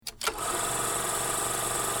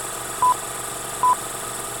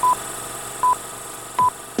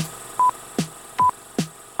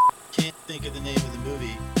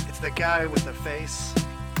guy with the face.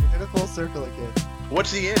 We did a full circle again.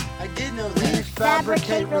 What's he in? I did know that.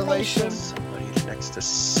 Fabricate relations. Somebody next to For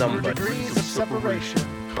somebody. degrees of separation.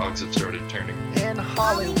 Cogs have started turning. In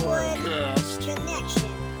Hollywood. Cast Connection.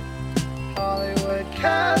 Hollywood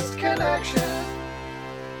Cast Connection.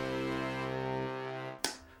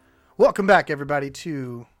 Welcome back, everybody,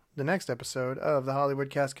 to the next episode of the Hollywood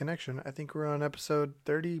Cast Connection. I think we're on episode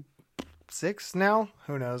 36 now.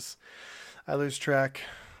 Who knows? I lose track.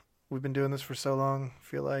 We've been doing this for so long. I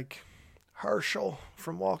feel like Herschel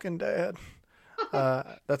from Walking Dead.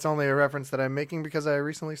 That's only a reference that I'm making because I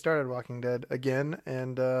recently started Walking Dead again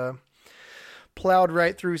and plowed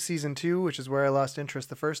right through season 2, which is where I lost interest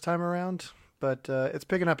the first time around. But it's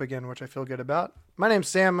picking up again, which I feel good about. My name's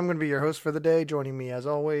Sam. I'm going to be your host for the day. Joining me, as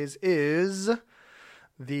always, is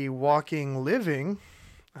the Walking Living.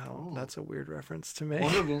 Oh, that's a weird reference to make.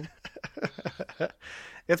 One of them.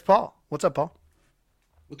 It's Paul. What's up, Paul?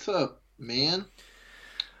 What's up, man?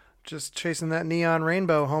 Just chasing that neon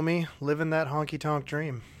rainbow, homie. Living that honky-tonk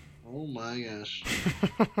dream. Oh my gosh.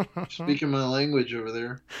 Speaking my language over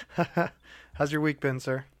there. How's your week been,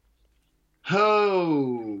 sir?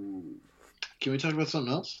 Oh. Can we talk about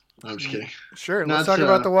something else? No, I'm just kidding. Sure, Not, let's talk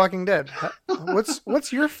about The Walking Dead.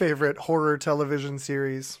 What's your favorite horror television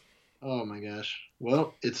series? Oh my gosh.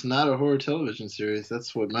 Well, it's not a horror television series.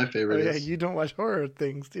 That's what my favorite Yeah, is. you don't watch horror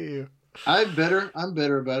things, do you? I'm better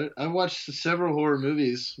about it. I watched several horror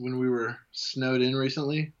movies when we were snowed in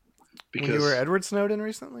recently. Because When you were Edward Snowden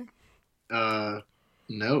recently?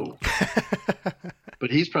 No. But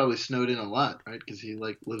he's probably snowed in a lot, right? Because he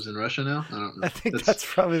lives in Russia now. I don't know. I think that's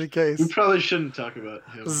probably the case. We probably shouldn't talk about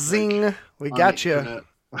him. Zing! We on got the you. internet.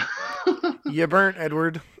 You burnt,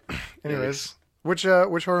 Edward. Anyways, which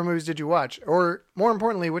horror movies did you watch? Or more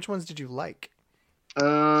importantly, which ones did you like?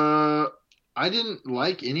 I didn't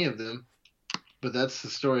like any of them, but that's the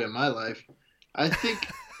story of my life. I think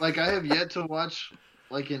I have yet to watch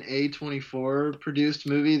an A24 produced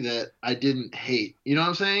movie that I didn't hate. You know what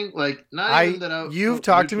I'm saying? You've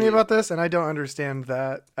talked to me about this, and I don't understand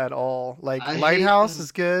that at all. I Lighthouse hate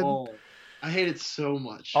is good. all. I hate it so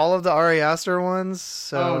much. All of the Ari Aster ones.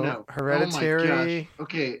 So Oh no! Hereditary. Oh my gosh.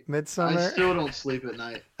 Okay. Midsummer. I still don't sleep at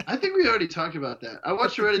night. I think we already talked about that. I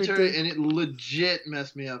watched Hereditary and it legit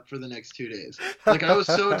messed me up for the next 2 days. I was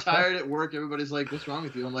so tired at work. Everybody's like, "What's wrong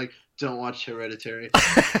with you?" I'm like, "Don't watch Hereditary."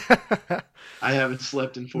 I haven't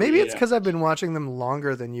slept in 48 Maybe it's because hours. I've been watching them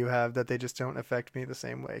longer than you have that they just don't affect me the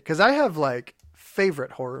same way. Because I have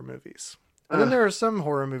favorite horror movies. And then there are some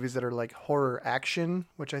horror movies that are horror action,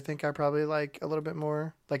 which I think I probably like a little bit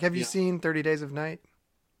more. Have you seen 30 Days of Night?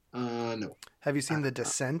 No. Have you seen The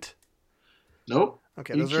Descent? Nope.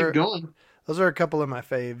 Okay, You keep going. Those are a couple of my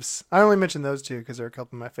faves. I only mentioned those two because they're a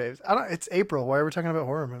couple of my faves. It's April. Why are we talking about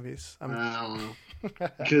horror movies? I don't know.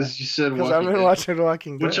 Because you said Because Walking I've been Dead, watching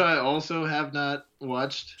Walking Dead. which I also have not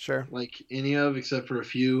watched. Sure. Any of, except for a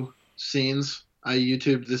few scenes. I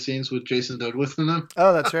YouTubed the scenes with Jason Douglas in them.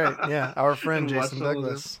 Oh, that's right. Yeah, our friend And watched Jason all of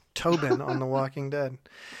Douglas. Tobin on The Walking Dead.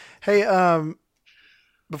 Hey,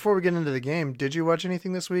 before we get into the game, did you watch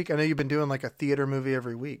anything this week? I know you've been doing a theater movie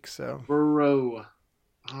every week, so. Bro.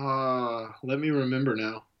 Let me remember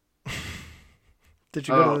now. Did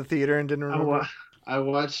you go to the theater and didn't remember? I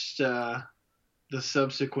watched the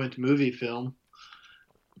subsequent movie film,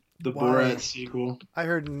 the Why? Borat sequel. I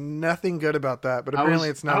heard nothing good about that, but I apparently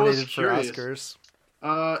was- it's I was nominated for curious.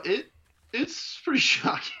 Oscars. It's pretty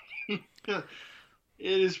shocking. It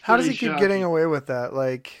is pretty How does he keep shocking, getting away with that?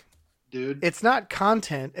 dude? It's not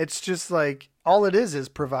content. It's just all it is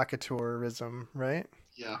provocateurism, right?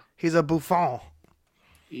 Yeah. He's a buffon.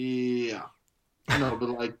 Yeah. No,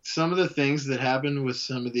 but some of the things that happened with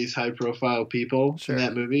some of these high profile people Sure. in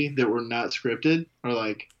that movie that were not scripted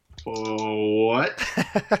are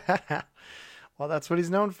what? Well, that's what he's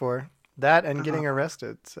known for. That and getting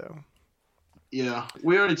arrested, so. Yeah.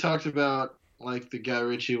 We already talked about the Guy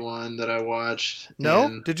Ritchie one that I watched. No?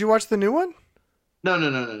 and- Did you watch the new one? No.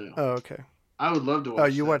 Oh, okay. I would love to watch Oh,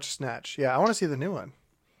 you that. watched Snatch. Yeah, I want to see the new one.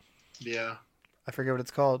 Yeah. I forget what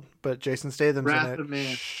it's called, but Jason Statham's Wrath in it. of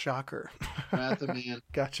Man. Shocker. Wrath of Man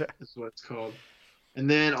Gotcha. is what it's called. And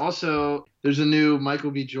then also, there's a new Michael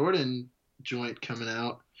B. Jordan joint coming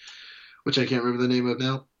out, which I can't remember the name of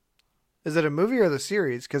now. Is it a movie or the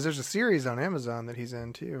series? Because there's a series on Amazon that he's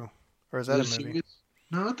in too. Or is that a Is it movie? series?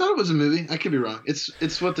 No, I thought it was a movie. I could be wrong.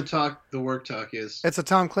 It's what the work talk is. It's a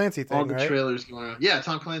Tom Clancy thing, All the right? trailers going on. Yeah,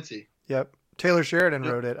 Tom Clancy. Yep. Taylor Sheridan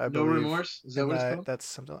No- wrote it, I No believe. Remorse? Is that what it's called? That's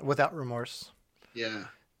something Without Remorse. Yeah.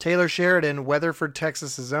 Taylor Sheridan, Weatherford,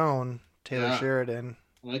 Texas's own Taylor Yeah. Sheridan.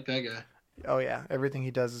 I like that guy. Oh yeah, everything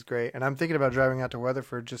he does is great. And I'm thinking about driving out to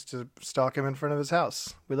Weatherford just to stalk him in front of his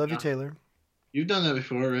house. We love you, Taylor. You've done that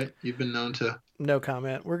before, right? You've been known to. No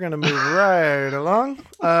comment. We're gonna move right along.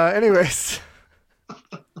 Anyways.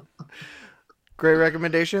 Great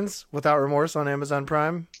recommendations. Without Remorse on Amazon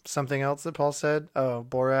Prime. Something else that Paul said. Oh,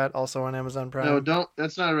 Borat also on Amazon Prime. No, don't.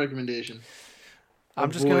 That's not a recommendation. I'm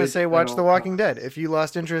just going to say watch The Walking Dead. If you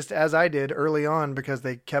lost interest, as I did early on, because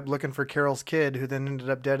they kept looking for Carol's kid, who then ended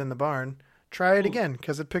up dead in the barn, try it again,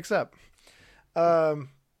 because it picks up. But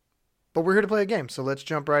we're here to play a game, so let's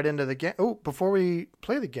jump right into the game. Oh, before we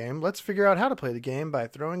play the game, let's figure out how to play the game by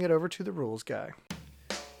throwing it over to the rules guy.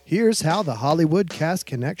 Here's how the Hollywood Cast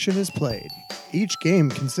Connection is played. Each game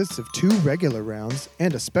consists of 2 regular rounds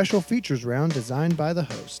and a special features round designed by the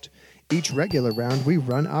host. Each regular round, we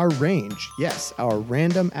run our range, yes, our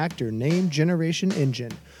random actor name generation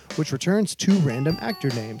engine, which returns 2 random actor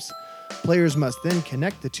names. Players must then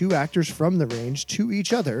connect the 2 actors from the range to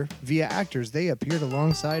each other via actors they appeared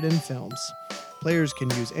alongside in films. Players can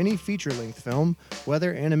use any feature-length film,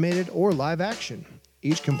 whether animated or live action.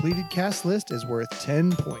 Each completed cast list is worth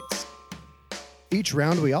 10 points. Each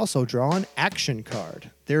round we also draw an action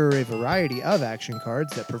card. There are a variety of action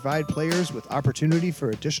cards that provide players with opportunity for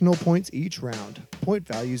additional points each round. Point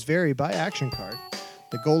values vary by action card.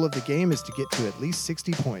 The goal of the game is to get to at least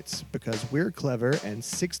 60 points, because we're clever and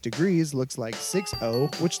 6 degrees looks like 60,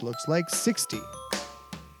 which looks like 60.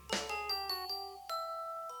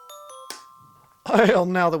 Well,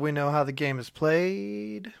 now that we know how the game is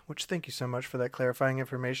played, which thank you so much for that clarifying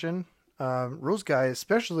information. Rules Guy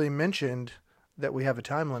especially mentioned that we have a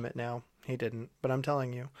time limit now. He didn't, but I'm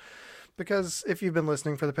telling you. Because if you've been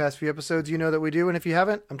listening for the past few episodes, you know that we do, and if you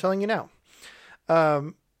haven't, I'm telling you now.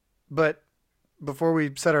 But before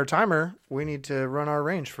we set our timer, we need to run our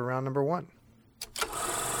range for round number 1.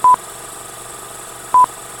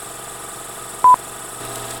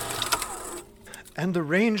 And the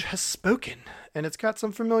range has spoken, and it's got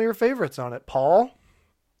some familiar favorites on it. Paul?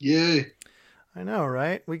 Yay. I know,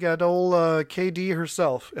 right? We got old KD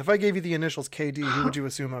herself. If I gave you the initials KD, who would you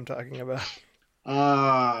assume I'm talking about?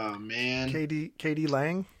 Ah, man. KD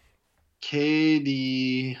Lang?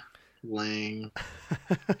 KD Lang.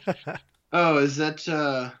 Oh, is that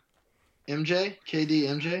MJ? KD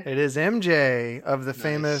MJ? It is MJ of the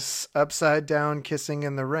famous Upside Down Kissing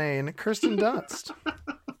in the Rain, Kirsten Dunst.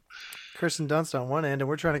 Kirsten Dunst on one end, and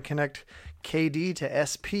we're trying to connect KD to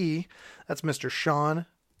SP. That's Mr. Sean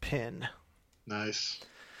Penn. Nice.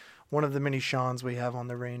 One of the many Seans we have on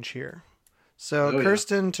the range here. So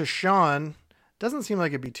Kirsten to Sean doesn't seem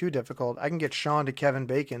like it'd be too difficult. I can get Sean to Kevin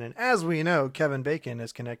Bacon, and as we know, Kevin Bacon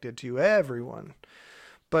is connected to everyone.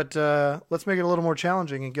 But let's make it a little more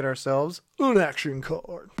challenging and get ourselves an action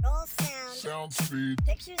card. Roll sound. Sound speed.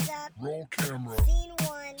 Pictures up. Roll camera. Scene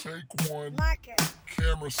 1. Take 1. Marker.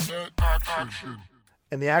 Camera set. Action.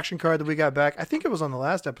 And the action card that we got back, I think it was on the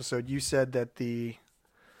last episode, you said that the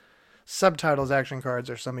subtitles action cards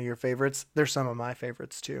are some of your favorites. They're some of my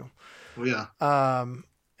favorites too. Oh, yeah.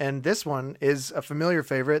 And this one is a familiar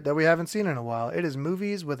favorite that we haven't seen in a while. It is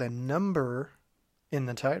movies with a number in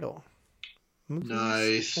the title. Movies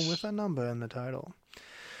Nice. with a number in the title.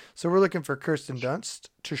 So we're looking for Kirsten Dunst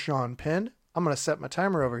to Sean Penn. I'm going to set my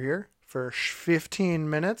timer over here for 15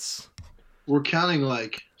 minutes. We're counting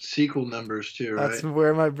like sequel numbers too, right? That's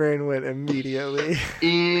where my brain went immediately.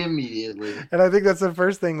 Immediately. And I think that's the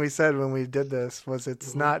first thing we said when we did this was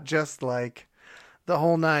it's not just like the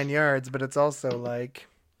whole 9 yards, but it's also like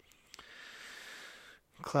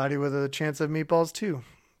Cloudy with a Chance of Meatballs too.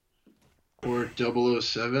 Or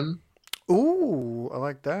 007. Ooh, I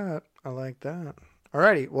like that. I like that.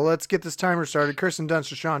 Alrighty, well, let's get this timer started. Kirsten Dunst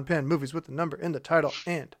to Sean Penn, movies with the number in the title,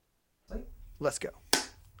 and let's go.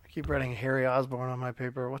 I keep writing Harry Osborn on my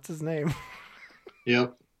paper. What's his name?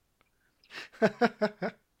 Yep.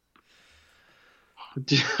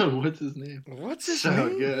 What's his name? What's his So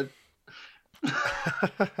name? good.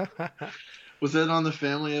 Was that on the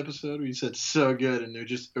family episode where you said so good and they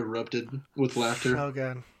just erupted with laughter? So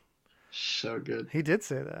good. So good. He did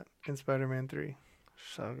say that in Spider-Man 3.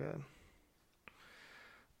 So good.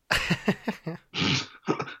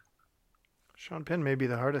 Sean Penn may be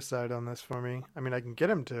the hardest side on this for me. I mean, I can get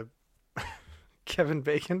him to Kevin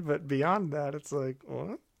Bacon, but beyond that, it's like,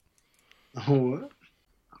 what? What?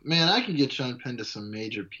 Man, I can get Sean Penn to some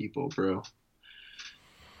major people, bro.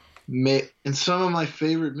 In some of my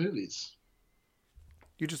favorite movies.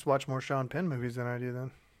 You just watch more Sean Penn movies than I do,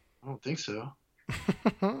 then. I don't think so.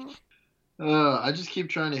 I just keep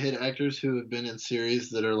trying to hit actors who have been in series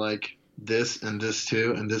that are like this and this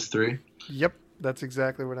too and this 3. Yep, that's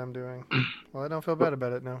exactly what I'm doing. Well, I don't feel bad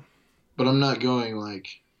about it now. But I'm not going like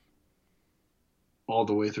all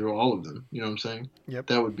the way through all of them. You know what I'm saying? Yep.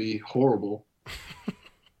 That would be horrible.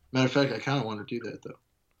 Matter of fact, I kind of want to do that though.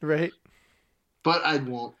 Right. But I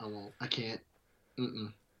won't. I can't.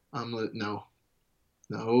 Mm-mm. No.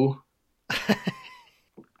 No.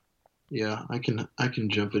 Yeah, I can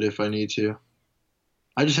jump it if I need to.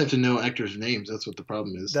 I just have to know actors' names. That's what the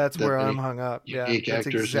problem is. That's That where many I'm hung up. Yeah, unique that's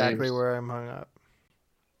actors' exactly names. where I'm hung up.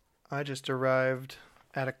 I just arrived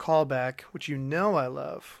at a callback, which you know I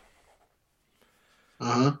love.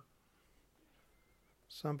 Uh-huh.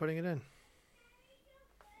 So I'm putting it in.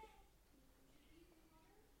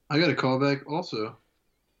 I got a callback also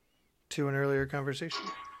To an earlier conversation.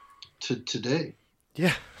 to today.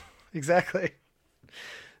 Yeah, exactly.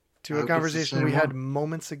 To I a hope it's the conversation same we had one.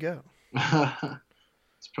 moments ago.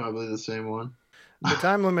 It's probably the same one. The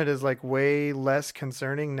time limit is like way less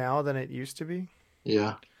concerning now than it used to be.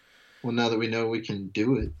 Yeah. Well, now that we know we can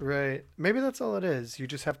do it. Right. Maybe that's all it is. You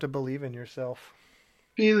just have to believe in yourself.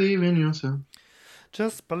 Believe in yourself.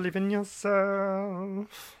 Just believe in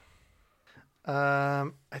yourself.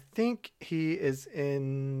 I think he is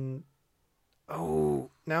in. Oh,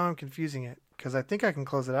 now I'm confusing it because I think I can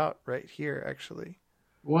close it out right here, actually,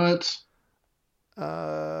 What?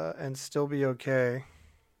 and still be okay,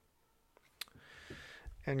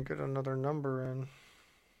 and get another number in.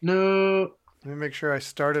 No. Let me make sure I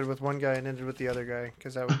started with one guy and ended with the other guy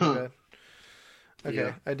because that would be bad. Okay,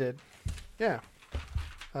 Yeah. I did. Yeah.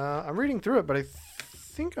 I'm reading through it, but I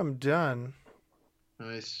think I'm done.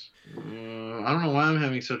 Nice. I don't know why I'm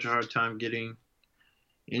having such a hard time getting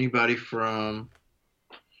anybody from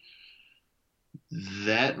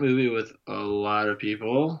that movie with a lot of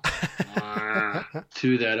people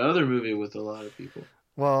to that other movie with a lot of people.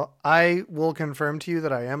 Well, I will confirm to you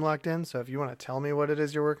that I am locked in, so if you want to tell me what it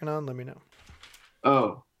is you're working on, let me know.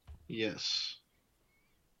 Oh, yes.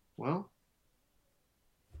 Well,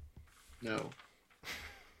 no.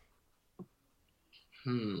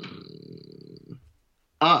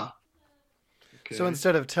 Ah. Okay. So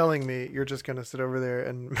instead of telling me, you're just going to sit over there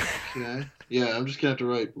and Okay. Yeah, I'm just gonna have to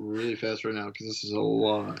write really fast right now because this is a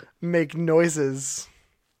lot. make noises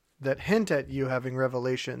that hint at you having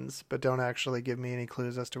revelations, but don't actually give me any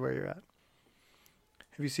clues as to where you're at.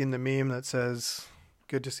 Have you seen the meme that says,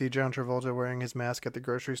 "Good to see John Travolta wearing his mask at the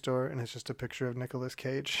grocery store," and it's just a picture of Nicolas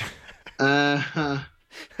Cage?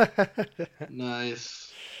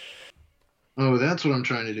 Nice. Oh, that's what I'm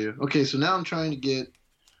trying to do. Okay, so now I'm trying to get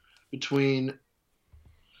between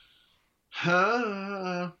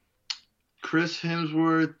Chris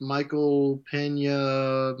Hemsworth, Michael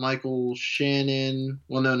Pena, Michael Shannon.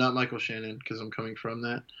 Well, no, not Michael Shannon, because I'm coming from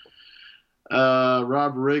that.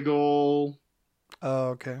 Rob Riggle. Oh,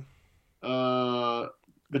 okay. I didn't know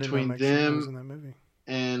Between Mike Shannon was them in that movie.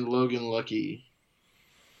 and Logan Lucky.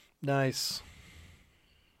 Nice.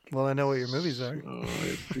 Well, I know what your movies are. So I have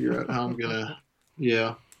to figure out how I'm gonna.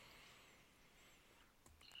 Yeah.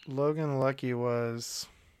 Logan Lucky was.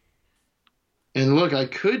 And look, I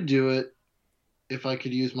could do it if I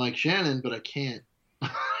could use Mike Shannon, but I can't.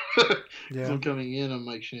 'Cause Yeah. I'm coming in on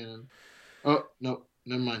Mike Shannon. Oh, no,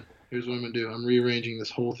 never mind. Here's what I'm going to do. I'm rearranging this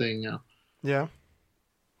whole thing now. Yeah.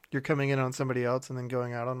 You're coming in on somebody else and then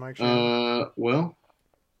going out on Mike Shannon. Well,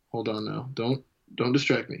 hold on now. Don't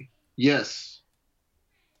distract me. Yes.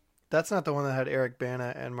 That's not the one that had Eric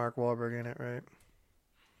Bana and Mark Wahlberg in it, right?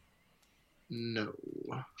 No.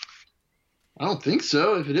 I don't think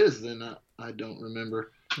so. If it is, then I don't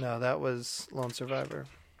remember. No, that was Lone Survivor.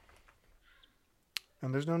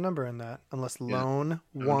 And there's no number in that unless Yeah. Lone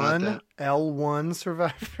about 1 that. L1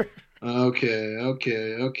 Survivor.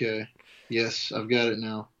 Okay. Yes, I've got it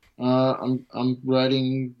now. I'm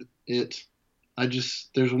writing it.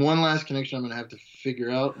 There's one last connection I'm gonna have to figure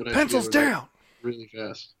out, but I have to Pencils figure it out down. really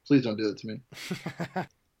fast. Please don't do that to me.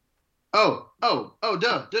 Oh,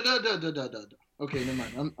 duh. Okay, never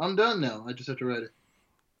mind. I'm done now. I just have to write it.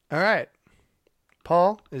 All right.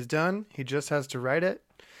 Paul is done. He just has to write it.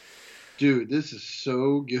 Dude, this is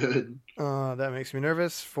so good. That makes me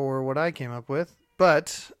nervous for what I came up with.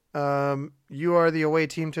 But you are the away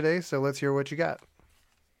team today, so let's hear what you got.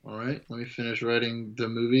 All right, let me finish writing the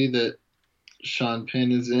movie that Sean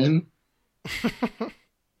Penn is in.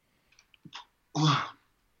 I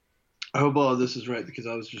hope all of this is right because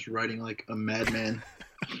I was just writing like a madman.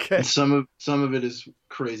 Okay. And some of it is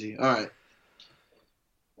crazy. All right.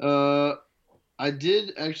 I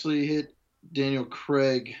did actually hit Daniel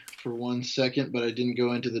Craig for 1 second, but I didn't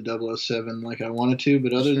go into the 007 like I wanted to.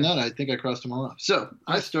 But other than that, I think I crossed them all off. So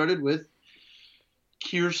I started with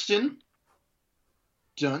Kirsten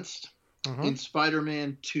Dunst in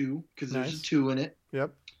Spider-Man 2 because there's Nice. a 2 in it.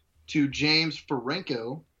 Yep. To James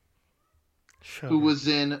Franco who was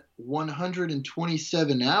in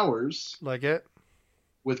 127 Hours Like it?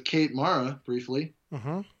 with Kate Mara, briefly,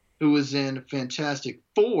 Mm-hmm. who was in Fantastic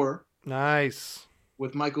Four Nice.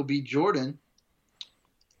 with Michael B. Jordan,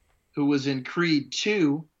 who was in Creed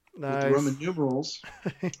 2 Nice. with Roman numerals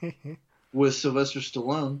with Sylvester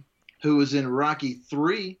Stallone, who was in Rocky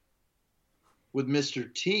 3 with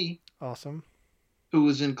Mr. T, Awesome. who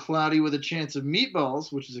was in Cloudy with a Chance of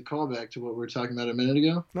Meatballs, which is a callback to what we were talking about a minute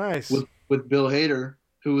ago, Nice. with Bill Hader,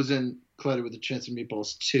 who was in Cloudy with a Chance of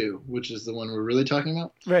Meatballs 2, which is the one we're really talking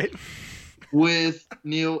about, Right. with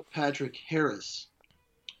Neil Patrick Harris,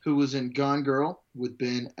 who was in Gone Girl with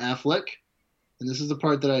Ben Affleck. And this is the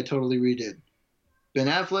part that I totally redid. Ben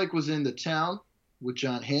Affleck was in The Town with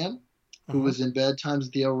John Hamm, who Mhm. was in Bad Times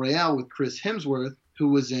at the El Royale with Chris Hemsworth, who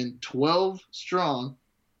was in 12 Strong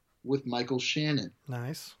with Michael Shannon,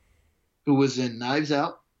 Nice. who was in Knives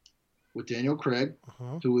Out with Daniel Craig,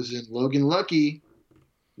 Uh-huh. who was in Logan Lucky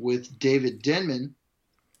with David Denman,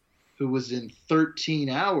 who was in 13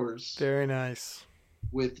 Hours Very nice.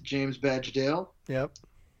 with James Badge Dale, Yep.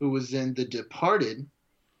 who was in The Departed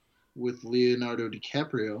with Leonardo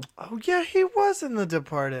DiCaprio. Oh, yeah, he was in The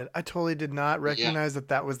Departed. I totally did not recognize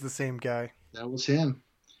that was the same guy. That was him.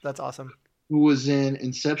 That's awesome. Who was in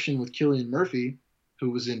Inception with Cillian Murphy, who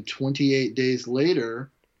was in 28 Days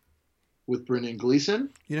Later with Brendan Gleeson.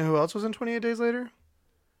 You know who else was in 28 Days Later?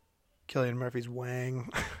 Cillian Murphy's Wang.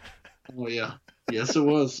 Oh, yeah. Yes, it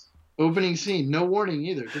was. Opening scene. No warning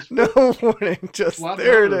either. Just No warning. Just Flop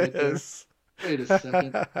there over it right there. is. wait a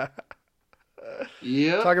second.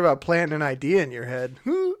 Yep. Talk about planting an idea in your head.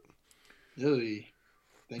 Oy.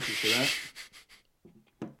 Thank you for that.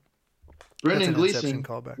 That's Brendan an Inception Gleeson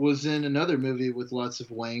callback. was in another movie with lots of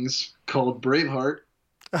wangs called Braveheart.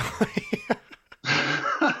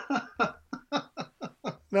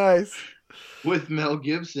 Nice. With Mel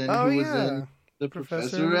Gibson, Oh, who was yeah. in The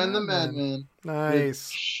Professor and the Madman. With Nice.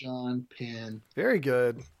 Sean Penn. Very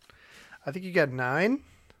good. I think you got 9.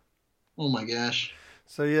 Oh my gosh.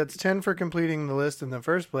 So yeah, it's 10 for completing the list in the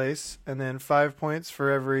first place, and then 5 points for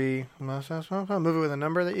every movie with a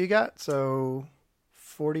number that you got. So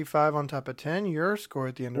 45 on top of 10. Your score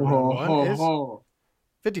at the end of round 1 is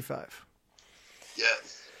 55.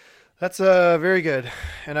 Yes. That's very good.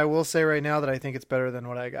 And I will say right now that I think it's better than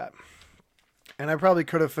what I got. And I probably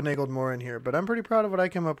could have finagled more in here, but I'm pretty proud of what I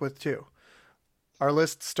came up with too. Our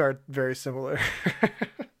lists start very similar.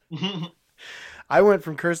 I went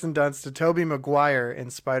from Kirsten Dunst to Tobey Maguire in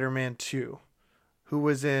Spider-Man 2, who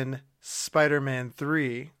was in Spider-Man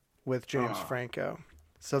 3 with James Franco.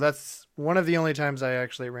 So that's one of the only times I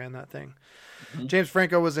actually ran that thing. Mhm. James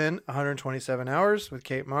Franco was in 127 Hours with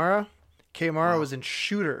Kate Mara. Kate Mara was in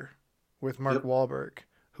Shooter with Mark Wahlberg,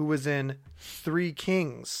 who was in Three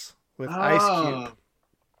Kings with Ice Cube.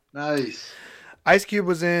 Nice. Ice Cube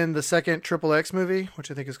was in the second Triple X movie, which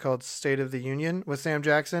I think is called State of the Union, with Sam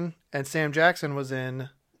Jackson. And Sam Jackson was in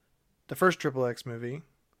the first Triple X movie,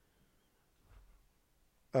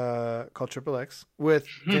 called Triple X, with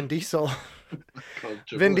Vin Diesel. Called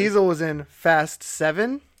Triple Vin X. Diesel was in Fast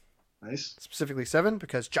 7, Nice. specifically 7,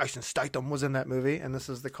 because Jason Statham was in that movie. And this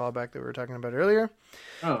is the callback that we were talking about earlier.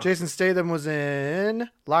 Oh. Jason Statham was in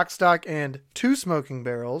Lock, Stock, and Two Smoking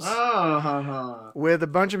Barrels. With a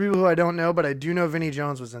bunch of people who I don't know, but I do know Vinnie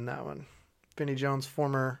Jones was in that one. Vinnie Jones,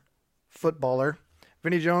 former footballer.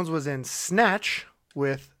 Vinnie Jones was in Snatch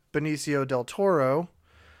with Benicio del Toro.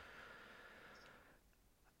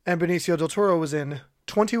 And Benicio del Toro was in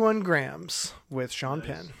 21 Grams with Sean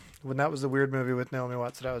Penn. When that was the weird movie with Naomi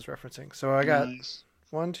Watts that I was referencing. So I got Nice.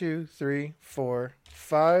 1, 2, 3, 4,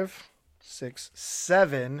 5, 6,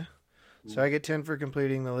 7. So I get 10 for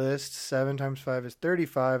completing the list. 7 times 5 is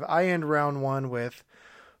 35. I end round 1 with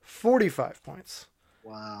 45 points.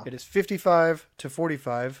 Wow. It is 55 to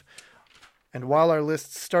 45. And while our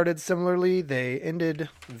lists started similarly, they ended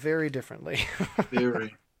very differently.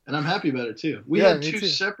 Very. And I'm happy about it too. We Yeah, had me 2 too.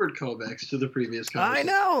 separate callbacks to the previous I conversation.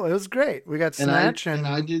 know. It was great. We got And Snatch and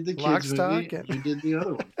I did the Lock, kids Stock, movie. and You did the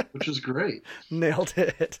other one, which was great. nailed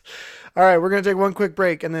it. All right, we're going to take one quick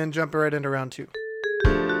break and then jump right into round 2.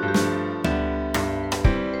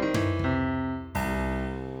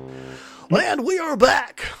 And we are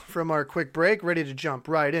back from our quick break, ready to jump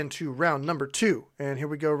right into round number 2. And here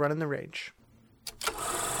we go, running the range.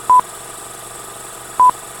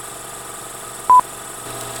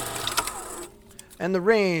 And the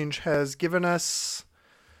range has given us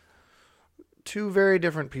 2 very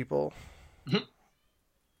different people. Mhm.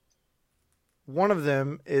 One of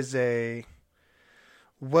them is a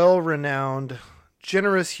well-renowned,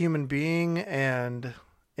 generous human being and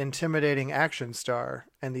intimidating action star,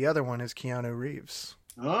 and the other one is Keanu Reeves.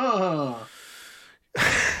 Oh.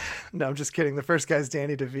 No, I'm just kidding. The first guy's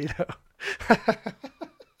Danny DeVito.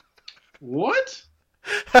 What?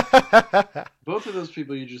 Both of those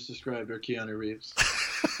people you just described are Keanu Reeves.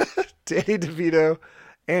 Danny DeVito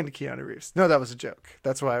and Keanu Reeves. No, that was a joke.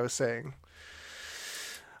 That's why I was saying.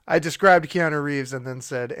 I described Keanu Reeves and then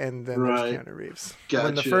said, and then Right. there's Keanu Reeves. Gotcha.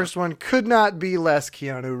 When the first one could not be less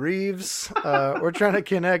Keanu Reeves. We're trying to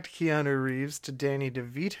connect Keanu Reeves to Danny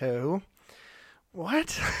DeVito.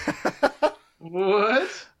 What?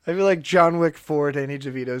 What? I feel like John Wick 4, Danny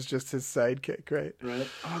DeVito's just his sidekick, right? Right.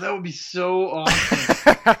 Oh, that would be so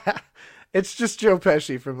awesome. It's just Joe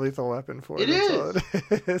Pesci from Lethal Weapon 4. It That's all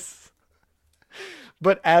it is.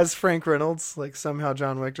 But as Frank Reynolds, like somehow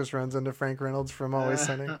John Wick just runs into Frank Reynolds from Always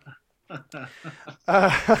Sunny.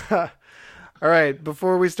 All right,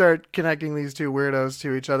 before we start connecting these two weirdos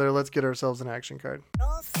to each other, let's get ourselves an action card.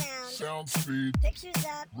 Roll sound. Sound speed. Pictures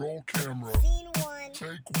up. Roll camera. Scene 1.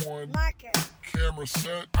 Take one. Marker. Camera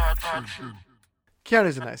set. Action.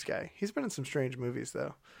 Keanu's a nice guy. He's been in some strange movies,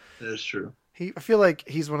 though. That is true. I feel like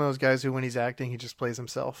he's one of those guys who, when he's acting, he just plays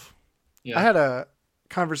himself. Yeah. I had a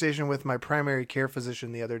conversation with my primary care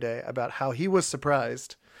physician the other day about how he was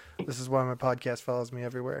surprised. This is why my podcast follows me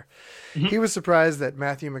everywhere. Mm-hmm. He was surprised that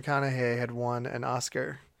Matthew McConaughey had won an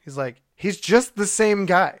Oscar. He's like, he's just the same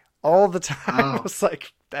guy all the time. Oh. I was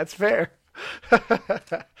like, that's fair.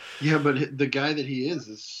 Yeah, but the guy that he is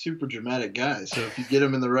a super dramatic guy. So if you get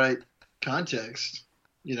him in the right context,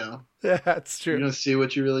 Yeah, that's you're true. going to see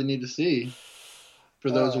what you really need to see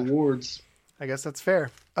for those awards. I guess that's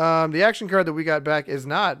fair. The action card that we got back is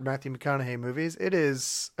not Matthew McConaughey movies. It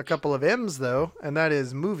is a couple of M's, though, and that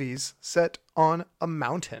is movies set on a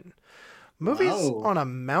mountain. Movies Wow. on a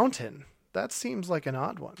mountain. That seems like an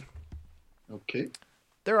odd one. Okay.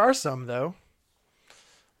 There are some, though.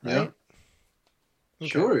 Yeah. Right? Okay.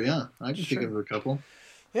 Sure, yeah. I can Sure. think of a couple.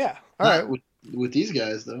 Yeah. All Not right. with these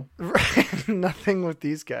guys, though. Right. Nothing with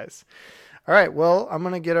these guys. All right. Well, I'm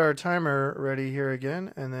going to get our timer ready here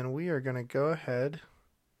again, and then we are going to go ahead.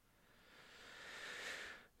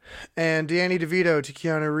 And Danny DeVito to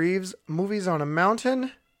Keanu Reeves. Movies on a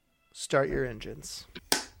mountain. Start your engines.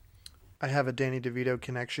 I have a Danny DeVito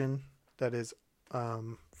connection that is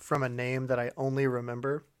from a name that I only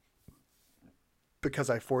remember because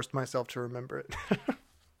I forced myself to remember it.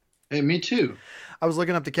 Hey, me too. I was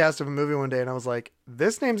looking up the cast of a movie one day and I was like,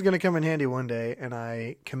 this name's going to come in handy one day. And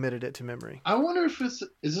I committed it to memory. I wonder if is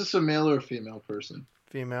this a male or a female person?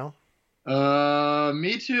 Female.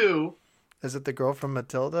 Me too. Is it the girl from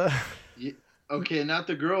Matilda? Okay, not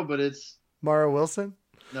the girl, but it's Mara Wilson?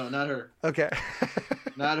 no, not her. Okay.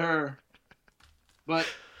 Not her. But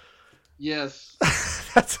yes.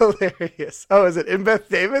 That's hilarious. Oh, is it Beth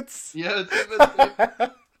Davids? Yeah,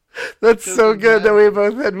 it's That's Because so of good that that. we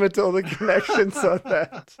both had Matilda connections on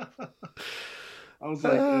that. I was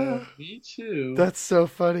like, me too. That's so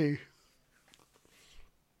funny.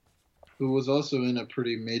 Who was also in a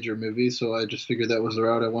pretty major movie, so I just figured that was the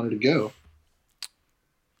route I wanted to go.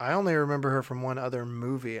 I only remember her from one other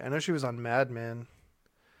movie. I know she was on Mad Men.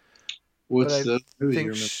 What's But I the movie you think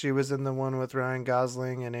remember? she was in the one with Ryan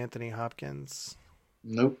Gosling and Anthony Hopkins.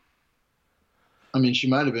 Nope. I mean, she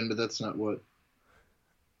might have been, but that's not what.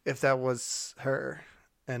 If that was her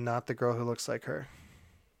and not the girl who looks like her.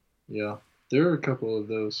 Yeah, there are a couple of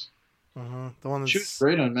those. The one She was that's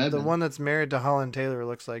great on Mad the Men. one that's married to Holland Taylor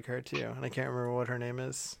looks like her too, and I can't remember what her name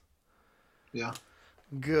is. Yeah.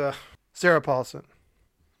 Gah. Sarah Paulson.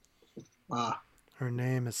 Ah. Her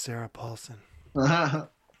name is Sarah Paulson.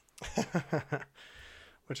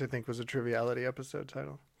 Which I think was a Triviality episode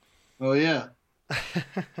title. Oh yeah,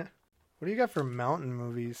 What do you got for mountain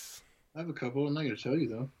movies? I have a couple. I'm not going to tell you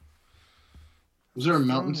though. Was there a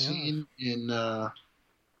mountain yeah. scene in?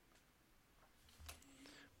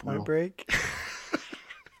 Point No. Break?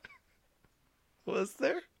 Was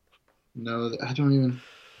there? No, I don't even.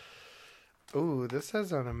 Ooh, this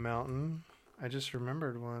has on a mountain. I just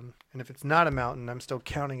remembered one. And if it's not a mountain, I'm still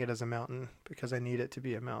counting it as a mountain because I need it to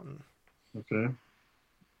be a mountain. Okay.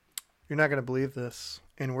 You're not going to believe this.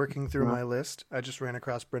 In working through Huh? my list, I just ran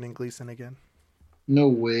across Brendan Gleeson again. No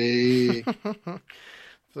way. I feel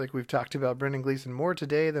like we've talked about Brendan Gleeson more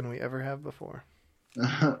today than we ever have before.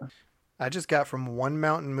 I just got from one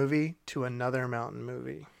mountain movie to another mountain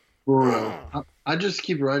movie. Bro, I just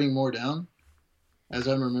keep writing more down as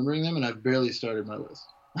I'm remembering them, and I've barely started my list.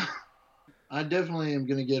 I definitely am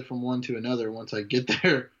going to get from one to another once I get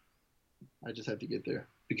there. I just have to get there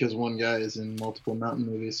because one guy is in multiple mountain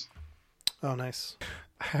movies. Oh, nice.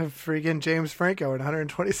 I have freaking James Franco in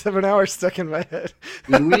 127 hours stuck in my head.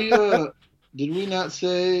 Did we not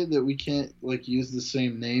say that we can't like use the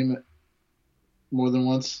same name more than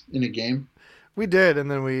once in a game? We did, and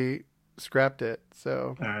then we scrapped it.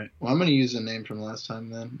 So. All right. Well, I'm gonna use a name from last time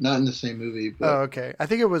then. Not in the same movie, but Oh, okay. I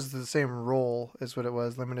think it was the same role is what it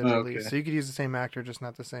was, limited Oh, release. okay. So you could use the same actor, just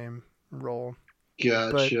not the same role.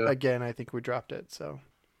 gotcha. But again, I think we dropped it. So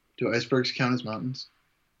Do icebergs count as mountains,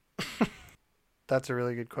 that's a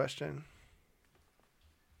really good question.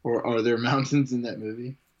 or are there mountains in that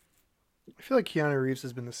movie? I feel like Keanu Reeves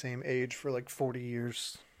has been the same age for like 40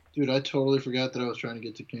 years. Dude, I totally forgot that I was trying to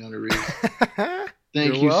get to Keanu Reeves. You're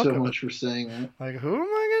Thank you so welcome. much for saying that. Like, who am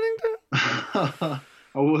I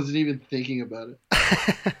I wasn't even thinking about it.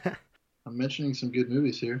 getting to? I'm mentioning some good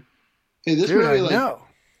movies here. Hey, this Dude, I movie know.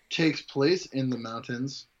 takes place in the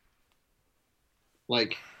mountains,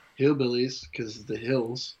 like hillbillies, because the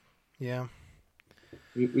hills. Yeah.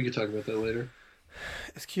 We could talk about that later.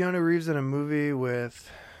 Is Keanu Reeves in a movie with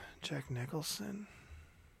Jack Nicholson?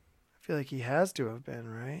 I feel like he has to have been,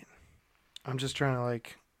 right? I'm just trying to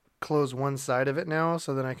like close one side of it now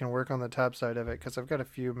so then I can work on the top side of it because I've got a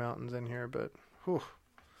few mountains in here, but whew.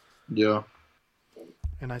 Yeah.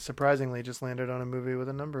 And I surprisingly just landed on a movie with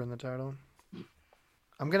a number in the title.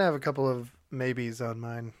 I'm going to have a couple of maybes on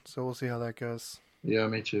mine, so we'll see how that goes. Yeah,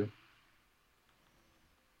 me too.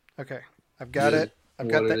 Okay. I've got Yeah, it. I've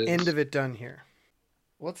got what the it end is. of it done here.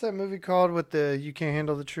 What's that movie called with the You Can't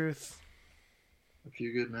Handle the Truth? A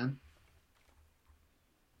Few Good Men.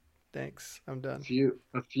 Thanks. I'm done.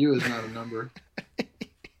 A few is not a number.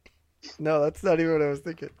 No, that's not even what I was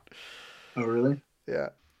thinking. Oh, really? Yeah.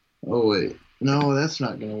 Oh, wait. No, that's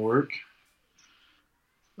not going to work.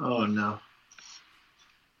 Oh, no.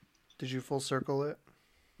 Did you full circle it?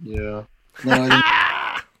 Yeah. No, I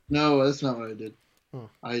didn't. No, that's not what I did. Oh.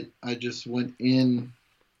 I just went in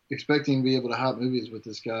expecting to be able to hop movies with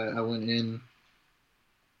this guy. I went in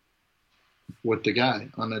with the guy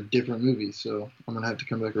on a different movie, so I'm going to have to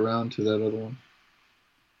come back around to that other one.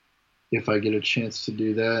 If I get a chance to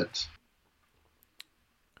do that.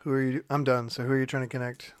 Who are you? I'm done. So who are you trying to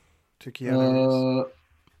connect to Keanu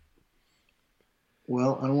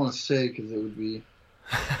Well, I don't want to say because it would be,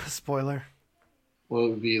 Reeves? Spoiler. well, it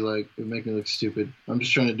would be like, it would make me look stupid. I'm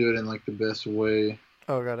just trying to do it in like the best way.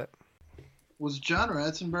 Oh, got it. Was John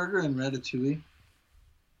Ratzenberger in Ratatouille?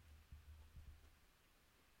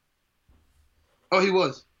 Oh, he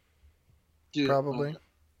was. Dude, Probably.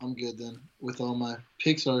 I'm good then with all my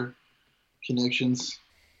Pixar connections.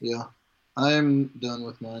 Yeah, I am done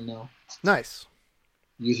with mine now. Nice.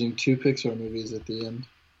 Using 2 Pixar movies at the end.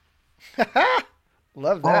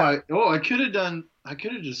 Love that. I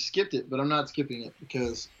could have just skipped it, but I'm not skipping it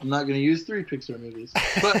because I'm not going to use 3 Pixar movies.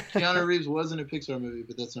 But Keanu Reeves was in a Pixar movie,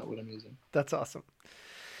 but that's not what I'm using. That's awesome.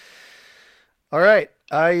 All right.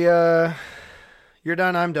 You're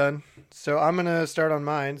done. I'm done. So I'm going to start on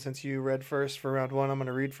mine since you read first for round 1. I'm going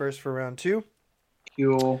to read first for round 2.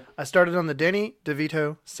 Cool. I started on the Danny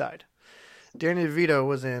DeVito side. Danny DeVito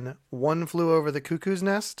was in One Flew Over the Cuckoo's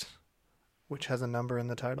Nest, which has a number in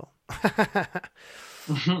the title,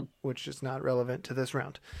 which is not relevant to this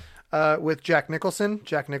round. With Jack Nicholson.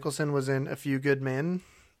 Jack Nicholson was in A Few Good Men,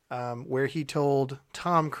 where he told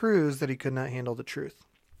Tom Cruise that he could not handle the truth.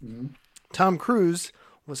 Mhm. Tom Cruise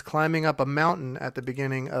was climbing up a mountain at the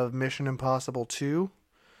beginning of Mission Impossible 2.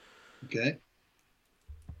 Okay.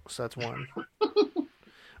 So that's 1.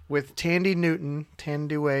 With Tandy Newton,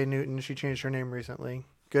 she changed her name recently.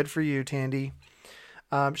 Good for you, Tandy.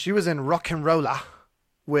 She was in Rock and Roller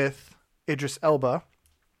with Idris Elba.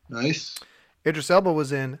 Nice. Idris Elba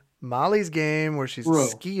was in Molly's Game, where she's Bro. a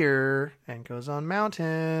skier and goes on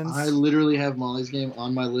mountains. I literally have Molly's Game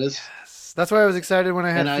on my list. That's why I was excited when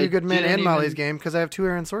I had And A Few I Good Men didn't and Molly's even- Game, because I have 2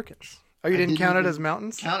 Aaron Sorkins. Oh, you I didn't didn't count it even as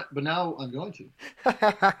mountains? Count, but now I'm going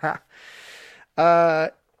to.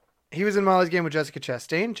 He was in Molly's Game with Jessica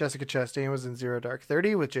Chastain. Jessica Chastain was in Zero Dark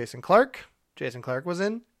 30 with Jason Clarke. Jason Clarke was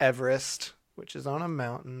in Everest, which is on a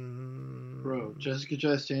mountain. Bro, Jessica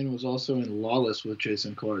Chastain was also in Lawless with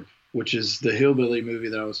Jason Clarke, which is the hillbilly movie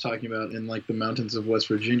that I was talking about in like the mountains of West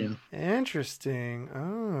Virginia, Interesting.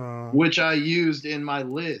 Oh. which I used in my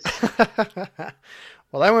list.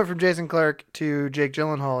 Well, I went from Jason Clarke to Jake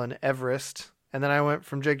Gyllenhaal in Everest, and then I went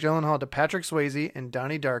from Jake Gyllenhaal to Patrick Swayze and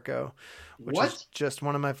Donnie Darko, which What? is just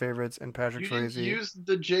one of my favorites. And Patrick You didn't Swayze. use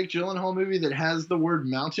the Jake Gyllenhaal movie that has the word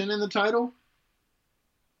mountain in the title?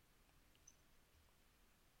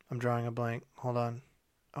 I'm drawing a blank. Hold on.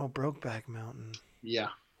 Oh, Brokeback Mountain. Yeah.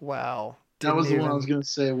 Wow. That was the Didn't one I was going to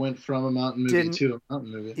say went from a mountain movie Didn't to a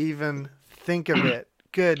mountain movie. even think of it.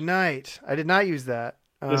 Good night. I did not use that.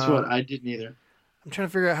 Guess what? I didn't either. I'm trying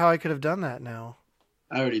to figure out how I could have done that now.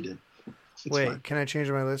 I already did. It's Wait, fine. can I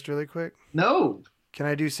change my list really quick? No. Can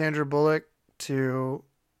I do Sandra Bullock to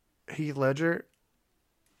Heath Ledger?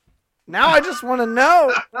 Now I just want to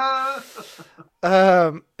know.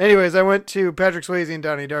 Anyways, I went to Patrick Swayze and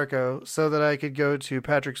Donnie Darko so that I could go to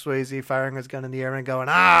Patrick Swayze firing his gun in the air and going,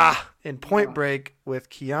 in Point Break with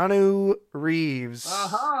Keanu Reeves.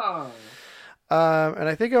 Uh-huh. And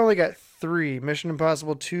I think I only got 3. Mission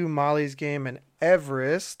Impossible 2, Molly's Game, and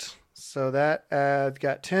Everest. So that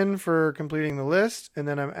got 10 for completing the list. And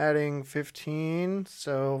then I'm adding 15.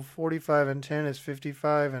 So 45 and 10 is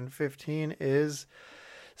 55, and 15 is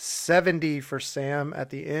 70 for Sam at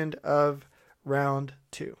the end of round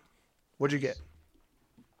 2. What'd you get?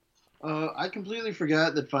 I completely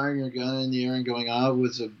forgot that firing your gun in the air and going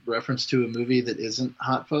was a reference to a movie that isn't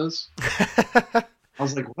Hot Fuzz. I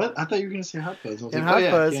was like, what? I thought you were going to say Hot Fuzz. I was In like, Hot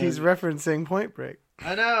yeah, Fuzz, yeah. he's referencing Point Break.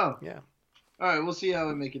 I know. Yeah. All right, we'll see how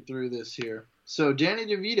we make it through this here. So Danny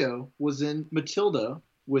DeVito was in Matilda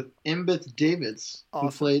with Embeth Davidtz, who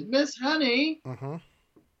Awesome. played Miss Honey, Mm-hmm.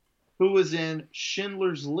 who was in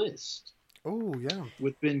Schindler's List Oh, yeah.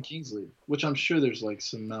 with Ben Kingsley, which I'm sure there's like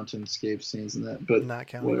some mountainscape scenes in that, but Not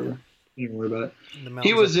counting whatever. it. Don't even worry about it. The He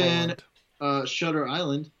Mountains was of in Poland. Shutter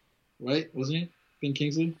Island, right? Wasn't he? Ben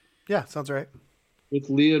Kingsley? Yeah, sounds right. With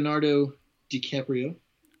Leonardo DiCaprio.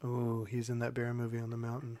 Oh, he's in that bear movie on the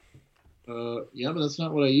mountain. Yeah, but that's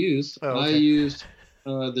not what I used. Oh, I okay. used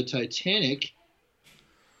the Titanic,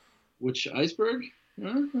 which iceberg?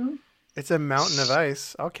 It's a mountain of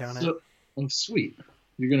ice. I'll count it. So, oh, sweet.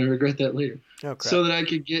 You're going to regret that later. Oh, crap. So that I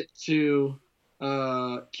could get to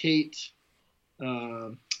Kate,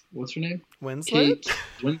 what's her name? Winslet? Kate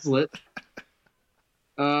Winslet,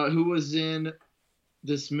 who was in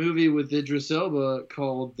this movie with Idris Elba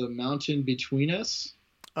called The Mountain Between Us.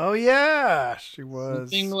 Oh, yeah. She was.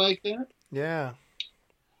 Something like that. Yeah.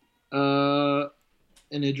 And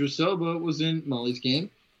Idris Elba was in Molly's Game,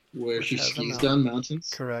 where Which she has a skis mountain. down mountains.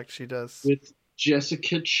 Correct. She does. With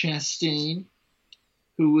Jessica Chastain,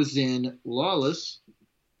 who was in Lawless,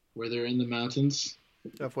 where they're in the mountains,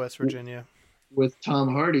 Of West Virginia. with Tom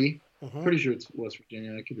Hardy. Mhm. Pretty sure it's West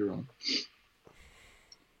Virginia. I could be wrong.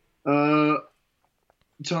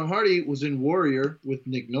 Tom Hardy was in Warrior with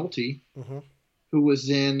Nick Nolte, Mhm. who was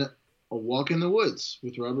in A Walk in the Woods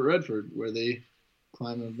with Robert Redford, where they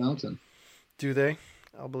climb a mountain. Do they?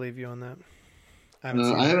 I'll believe you on that. I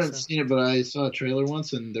I haven't so- seen it, but I saw a trailer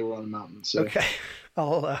once, and they were on a mountain. So. Okay.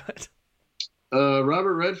 I'll allow it.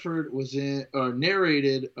 Robert Redford was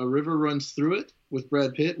narrated A River Runs Through It with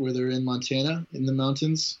Brad Pitt, where they're in Montana in the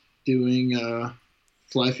mountains doing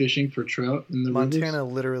fly fishing for trout in the rivers. Montana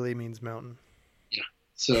literally means mountain.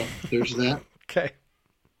 So there's that. Okay.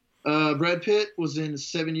 Brad Pitt was in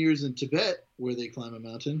 7 Years in Tibet, where they climb a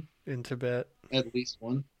mountain, In Tibet. at least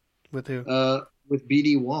one, With who? with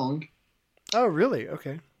B.D. Wong. Oh, really?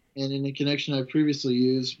 Okay. And in a connection I previously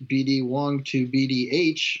used, B.D. Wong to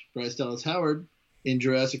B.D.H., Bryce Dallas Howard, in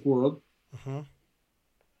Jurassic World. Mhm.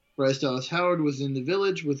 Bryce Dallas Howard was in The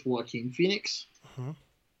Village with Joaquin Phoenix. Mhm.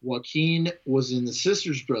 Joaquin was in The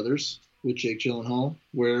Sisters Brothers with Jake Gyllenhaal,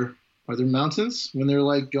 where are there mountains when they're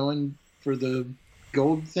like going for the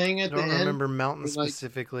gold thing I at the don't end remember mountains like,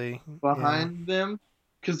 specifically. behind them?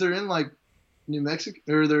 Because they're in like New Mexico,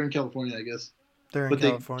 or they're in California, I guess. They're in But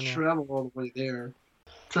California. they travel all the way there.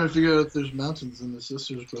 Trying to figure out if there's mountains in The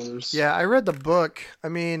Sisters Brothers. Yeah, I read the book. I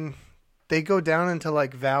mean, they go down into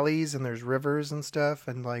like valleys and there's rivers and stuff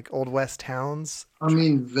and like old west towns. I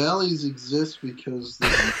mean, valleys exist because they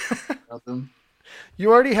about them.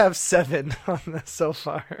 You already have 7 on this so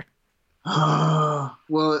far.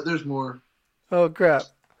 Well, there's more. Oh crap.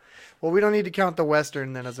 Well, we don't need to count the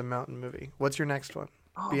western then as a mountain movie. What's your next one?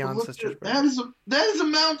 Oh, Beyond but look Sisters at- Brothers. that is a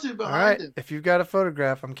mountain All behind right. him. If you've got a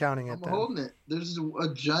photograph, I'm counting it I'm then. holding it. There's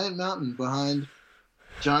a giant mountain behind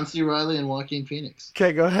John C. Reilly and Joaquin Phoenix.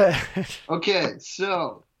 Okay, go ahead. Okay,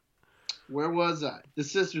 so where was I? The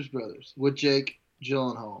Sisters Brothers with Jake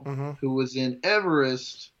Gyllenhaal, Mhm. who was in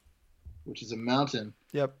Everest, which is a mountain,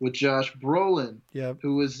 Yep. with Josh Brolin, Yep.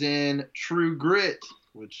 who was in True Grit,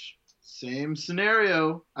 which same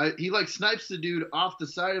scenario. He like snipes the dude off the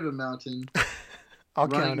side of a mountain, I'll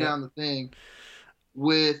running count down the thing,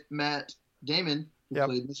 with Matt Damon, who Yep.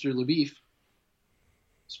 played Mr. LaBeef,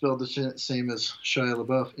 spelled the same as Shia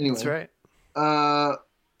LaBeouf. it. Anyway, That's right.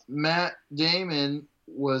 Matt Damon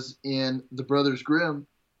was in The Brothers Grimm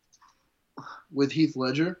with Heath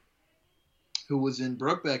Ledger, who was in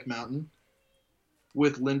Brokeback Mountain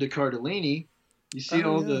with Linda Cardellini. You see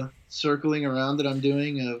Oh, all yeah. the circling around that I'm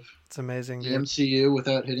doing of It's amazing, the dude. MCU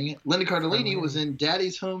without hitting it. Linda Cardellini Cardellini. was in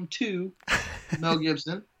Daddy's Home 2, Mel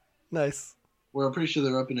Gibson, Nice. where I'm pretty sure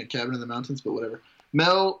they're up in a cabin in the mountains, but whatever.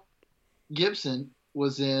 Mel Gibson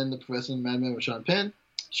was in The Professor and the Madman with Sean Penn.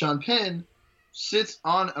 Sean Penn sits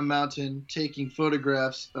on a mountain taking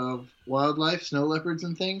photographs of wildlife, snow leopards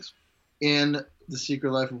and things, in The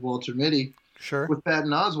Secret Life of Walter Mitty Sure. with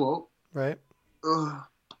Patton Oswalt. Right. Ugh,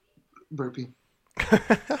 burpee.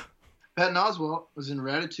 Patton Oswalt was in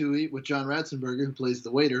Ratatouille with John Ratzenberger, who plays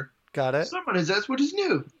the waiter. Got it. Someone has asked what is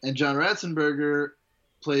new. And John Ratzenberger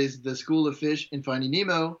plays the School of Fish in Finding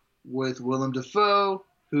Nemo with Willem Dafoe,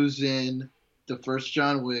 who's in the first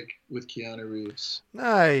John Wick with Keanu Reeves.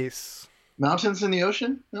 Nice. Mountains in the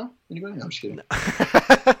ocean? No? Anybody? No, I'm just kidding.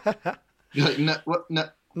 You're like, no, what? No.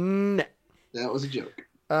 Nah. That was a joke.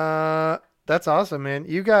 That's awesome, man.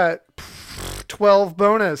 You got 12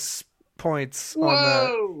 bonus points on that.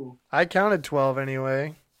 Whoa! I counted 12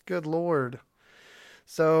 anyway. Good Lord.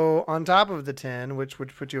 So on top of the 10, which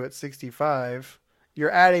would put you at 65,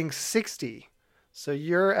 you're adding 60. So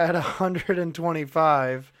you're at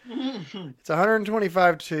 125. It's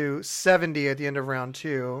 125 to 70 at the end of round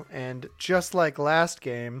 2. And just like last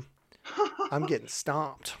game, I'm getting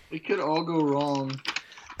stomped. It could all go wrong.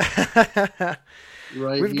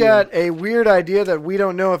 Right. We've here. got a weird idea that we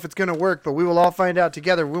don't know if it's going to work, but we will all find out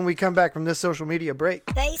together when we come back from this social media break.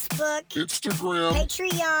 Facebook, Instagram,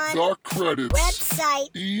 Patreon, the credits, website,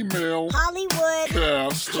 email, Hollywood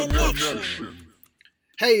cast, Connection. connection.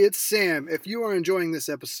 Hey, it's Sam. If you are enjoying this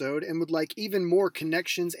episode and would like even more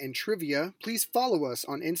connections and trivia, please follow us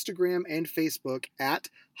on Instagram and Facebook at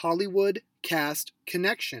Hollywood Cast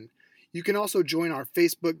Connection. You can also join our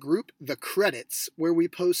Facebook group, The Credits, where we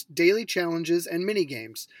post daily challenges and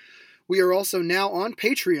mini-games. We are also now on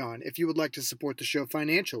Patreon if you would like to support the show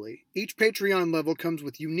financially. Each Patreon level comes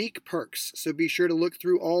with unique perks, so be sure to look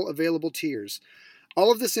through all available tiers.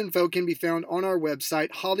 All of this info can be found on our website,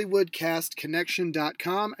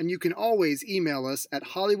 HollywoodCastConnection.com, and you can always email us at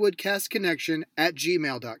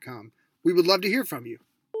HollywoodCastConnection@gmail.com. We would love to hear from you.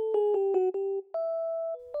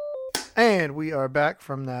 And we are back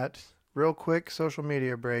from that real quick social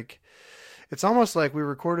media break. It's almost like we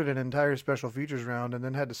recorded an entire special features round and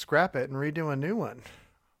then had to scrap it and redo a new one.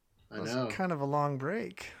 I It was know. kind of a long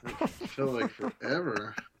break. It felt like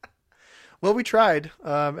forever. Well, we tried,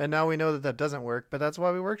 and now we know that doesn't work, but that's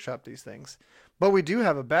why we workshop these things. But we do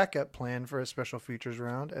have a backup plan for a special features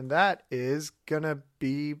round, and that is going to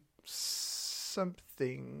be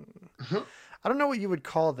something. I don't know what you would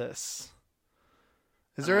call this.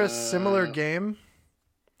 Is there a similar game?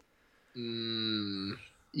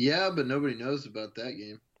 Yeah, but nobody knows about that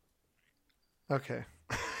game. Okay.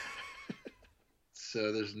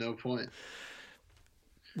 So there's no point.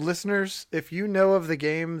 Listeners, if you know of the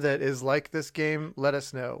game that is like this game, let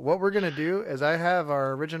us know. What we're going to do is I have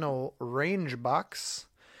our original range box,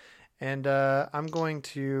 and I'm going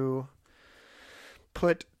to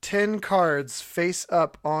put 10 cards face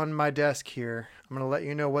up on my desk here. I'm going to let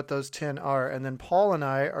you know what those 10 are, and then Paul and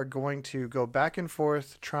I are going to go back and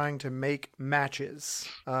forth trying to make matches.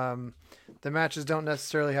 The matches don't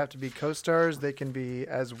necessarily have to be co-stars. They can be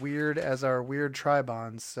as weird as our weird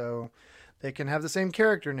Tribons, so they can have the same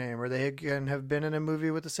character name, or they can have been in a movie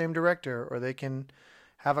with the same director, or they can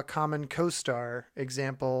have a common co-star.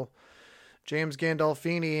 Example, James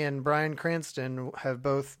Gandolfini and Bryan Cranston have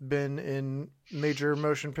both been in major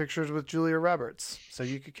motion pictures with Julia Roberts, so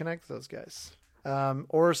you could connect those guys.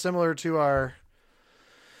 Or similar to our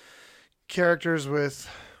characters with,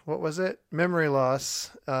 what was it? Memory loss.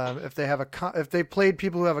 If they have if they played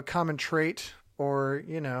people who have a common trait, or,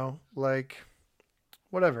 you know, like,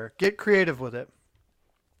 whatever. Get creative with it.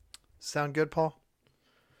 Sound good, Paul?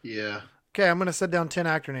 Yeah. Okay, I'm going to set down 10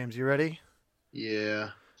 actor names. You ready? Yeah.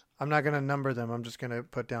 I'm not going to number them. I'm just going to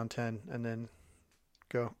put down 10 and then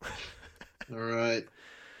go. All right.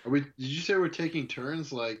 Did you say we're taking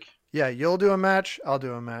turns? Like, Yeah, you'll do a match. I'll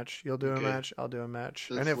do a match. You'll do a Okay. match. I'll do a match.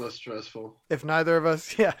 that's And less stressful. if neither of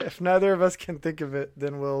us, if neither of us can think of it,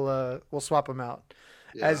 then we'll swap them out,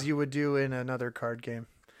 Yeah. as you would do in another card game.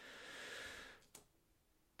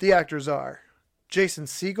 The actors are Jason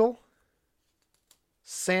Segel,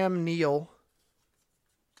 Sam Neill,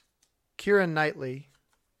 Keira Knightley,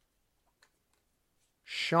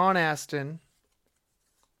 Sean Astin,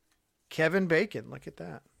 Kevin Bacon. Look at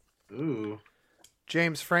that. Ooh.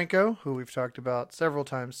 James Franco, who we've talked about several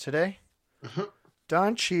times today. Uh-huh.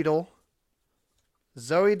 Don Cheadle,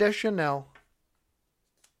 Zoe Deschanel,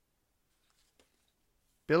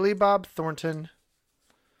 Billy Bob Thornton,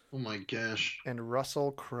 Oh my gosh. and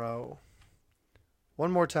Russell Crowe.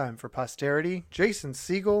 One more time for posterity. Jason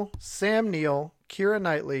Segel, Sam Neill, Keira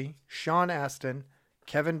Knightley, Sean Astin,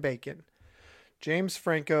 Kevin Bacon. James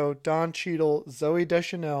Franco, Don Cheadle, Zoe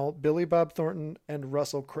Deschanel, Billy Bob Thornton, and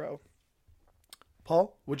Russell Crowe.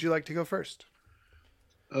 Paul, would you like to go first?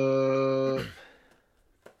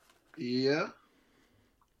 Yeah.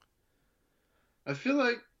 I feel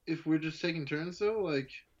like if we're just taking turns though, like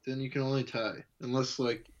then you can only tie unless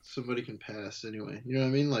like somebody can pass anyway. You know what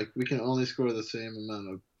I mean? Like we can only score the same amount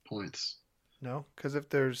of points. No, because if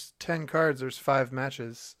there's 10 cards, there's 5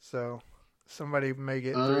 matches. So somebody may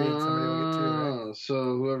get 3 and somebody will get 2, right? Oh,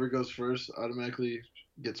 so whoever goes first automatically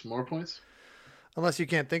gets more points? Unless you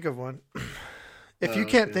can't think of one. If you Oh,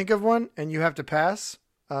 can't okay. think of one and you have to pass,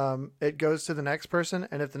 it goes to the next person.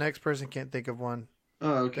 And if the next person can't think of one,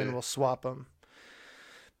 Oh, okay. then we'll swap them.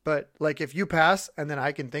 But like if you pass and then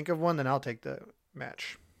I can think of one, then I'll take the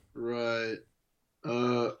match. Right.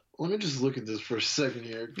 Let me just look at this for a second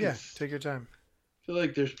here. 'Cause Yeah, take your time. I feel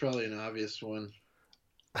like there's probably an obvious one.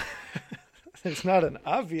 There's not an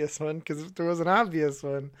obvious one, because if there was an obvious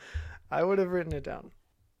one, I would have written it down.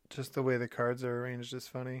 Just the way the cards are arranged is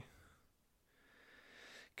funny.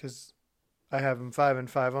 Because I have them 5 and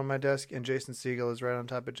 5 on my desk, and Jason Segel is right on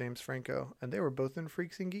top of James Franco, and they were both in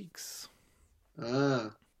Freaks and Geeks.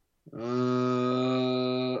 Ah.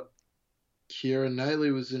 Keira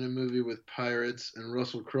Knightley was in a movie with pirates, and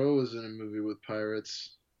Russell Crowe was in a movie with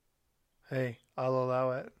pirates. Hey, I'll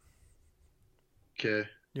allow it. Okay,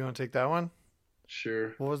 You want to take that one? sure.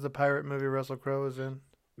 What was the pirate movie Russell Crowe was in?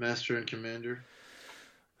 Master and Commander.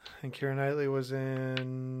 And Keira Knightley was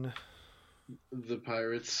in The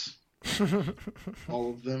pirates. All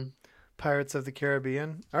of them. Pirates of the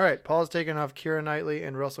Caribbean. All right, Paul's taking off Keira Knightley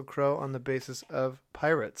and Russell Crowe on the basis of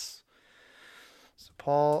pirates. So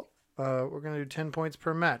Paul, we're going to do 10 points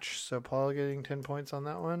per match. So Paul getting 10 points on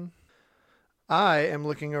that one. I am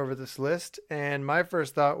looking over this list, and my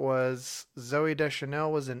first thought was Zoe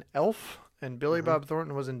Deschanel was in Elf, and Billy Bob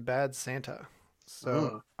Thornton was in Bad Santa.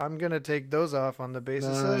 So I'm going to take those off on the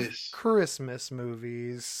basis Nice. of Christmas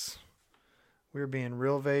movies. We're being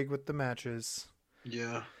real vague with the matches.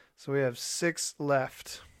 Yeah. So we have 6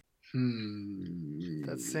 left. Hmm.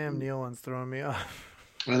 That Sam Neill one's throwing me off.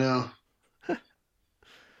 I know.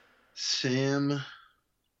 Sam I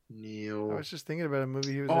Neill. was just thinking about a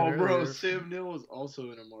movie he was in Oh, bro, earlier. Sam Neill was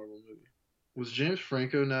also in a Marvel movie. Was James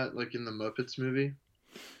Franco not like in the Muppets movie?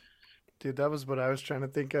 Dude, that was what I was trying to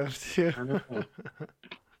think of too. I know.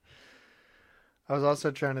 I was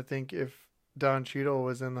also trying to think if Don Cheadle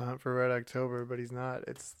was in The Hunt for Red October, but he's not.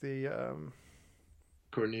 It's the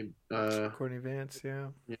Courtney. Courtney Vance, yeah.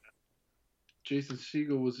 Jason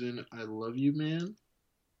Segel was in I Love You Man,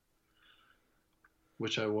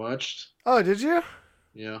 which I watched. Oh, did you?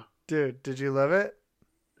 Yeah. Dude, did you love it?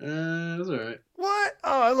 It was alright. What?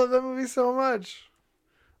 Oh, I love that movie so much.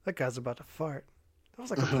 That guy's about to fart. That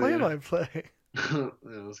was like a Oh, yeah. play-by-play.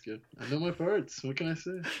 That was good. I know my parts. What can I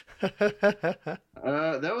say?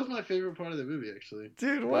 That was my favorite part of the movie, actually.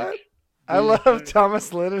 Dude, Like, what? the I love entire-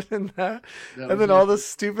 Thomas Lennon in that. that And was then my all the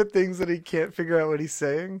stupid things that he can't figure out what he's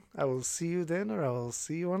saying. I will see you then, or I will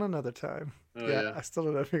see you on another time. Oh, yeah, yeah. I still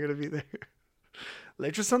don't know if you're going to be there.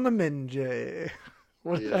 Latest on the Minjay.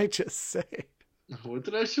 What did Yeah. I just say? What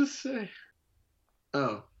did I just say?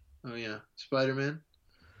 Oh yeah, Spider-Man.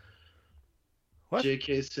 What?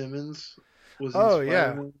 J.K. Simmons was. In Oh, yeah.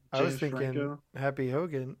 Spider-Man. I was James thinking Franco. Happy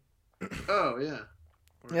Hogan. Oh yeah.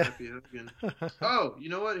 Or Yeah. Happy Hogan. Oh, you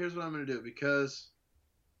know what? Here's what I'm gonna do because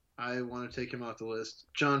I want to take him off the list.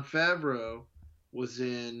 Jon Favreau was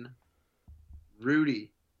in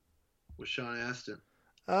Rudy with Sean Astin,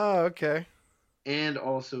 Oh, okay. and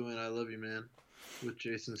also in I Love You Man with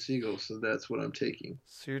Jason Segel. So that's what I'm taking.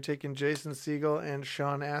 So you're taking Jason Segel and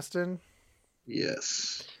Sean Astin.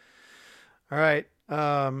 Yes. All right.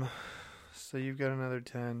 So you've got another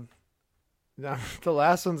 10. Now, the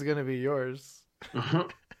last one's going to be yours.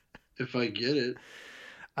 If I get it.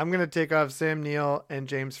 I'm going to take off Sam Neill and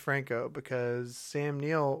James Franco because Sam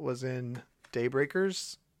Neill was in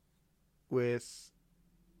Daybreakers with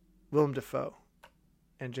Willem Dafoe.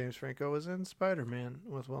 And James Franco was in Spider-Man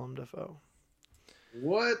with Willem Dafoe.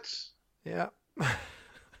 What? Yeah.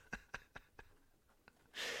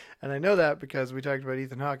 And I know that because we talked about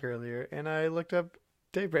Ethan Hawke earlier, and I looked up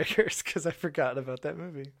Daybreakers because I forgot about that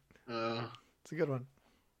movie. It's a good one.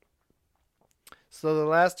 So the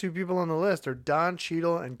last 2 people on the list are Don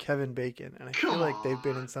Cheadle and Kevin Bacon, and I feel like they've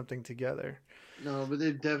been in something together. No, but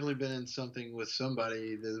they've definitely been in something with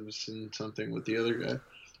somebody that was in something with the other guy.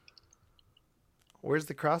 Where's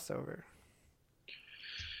the crossover?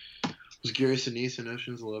 Was Gary Sinise in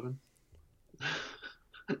Ocean's 11?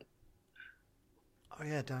 Oh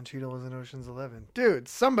yeah, Don Cheadle was in Ocean's 11. Dude,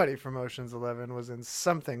 somebody from Ocean's 11 was in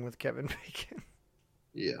something with Kevin Bacon.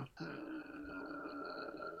 Yeah.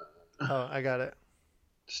 Oh, I got it.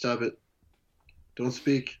 Stop it. Don't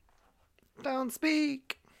speak. Don't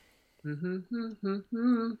speak.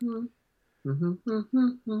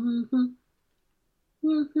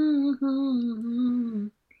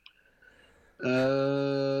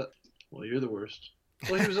 Well, you're the worst.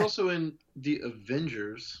 Well, he was also in The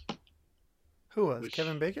Avengers. Who was? Which-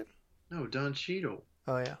 Kevin Bacon? No, Don Cheadle.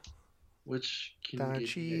 Oh, yeah. Which can Don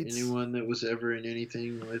get you Cheadle. anyone that was ever in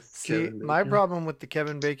anything with See, Kevin Bacon. my problem with the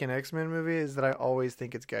Kevin Bacon X-Men movie is that I always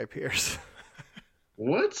think it's Guy Pearce.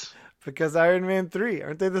 What? Because Iron Man 3,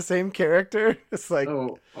 aren't they the same character? It's like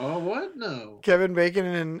Oh, what? No. Kevin Bacon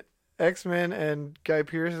in X-Men and Guy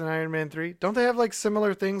Pearce in Iron Man 3. Don't they have like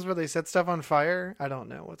similar things where they set stuff on fire? I don't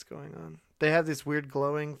know what's going on. They have this weird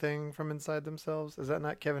glowing thing from inside themselves. Is that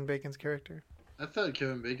not Kevin Bacon's character? I thought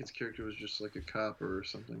Kevin Bacon's character was just like a cop or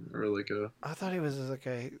something, or like I thought he was like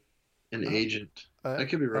an agent. I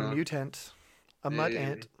could be a wrong. mutant, a mutt Maybe.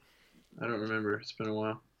 ant. I don't remember. It's been a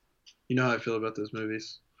while. You know how I feel about those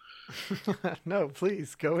movies. No,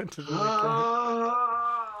 please go into the.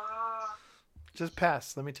 Just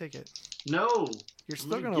pass. Let me take it. No. You're still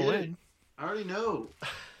Let me gonna get win. it. I already know.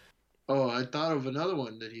 Oh, I thought of another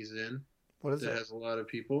one that he's in What is that it? has a lot of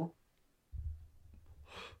people.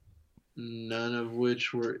 None of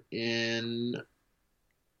which were in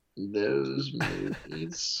those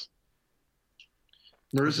movies.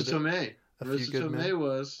 Marissa Is it Tomei. A Few Marissa Good Tomei Men?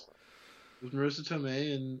 was Marissa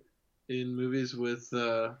Tomei in movies with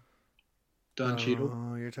Don Cheadle.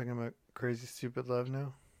 Oh, you're talking about Crazy Stupid Love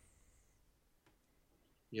now?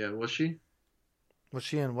 Yeah, was she? Was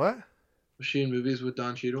she in what? Was she in movies with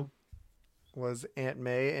Don Cheadle? Was Aunt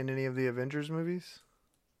May in any of the Avengers movies?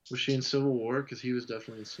 Was she in Civil War? Because he was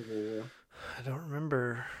definitely in Civil War. I don't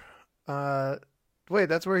remember. Wait,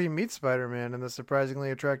 that's where he meets Spider-Man and the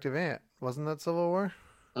surprisingly attractive aunt. Wasn't that Civil War?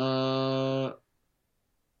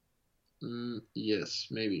 Yes,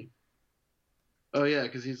 maybe. Oh yeah,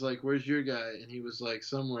 because he's like, "Where's your guy?" And he was like,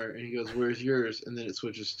 "Somewhere." And he goes, "Where's yours?" And then it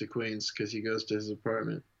switches to Queens because he goes to his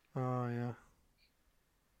apartment. Oh, yeah.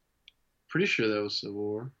 Pretty sure that was Civil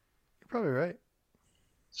War. You're probably right.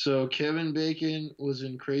 So Kevin Bacon was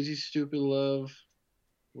in Crazy Stupid Love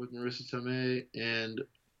with Marissa Tomei, and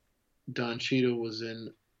Don Cheadle was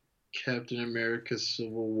in Captain America: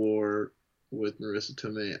 Civil War with Marissa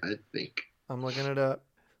Tomei, I think. I'm looking it up.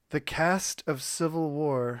 The cast of Civil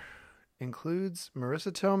War includes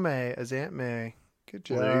Marissa Tomei as Aunt May. Good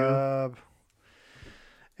Well, there you go. job.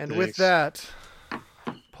 And with Thanks. that,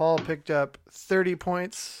 Paul picked up 30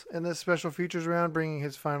 points in this special features round, bringing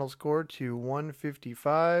his final score to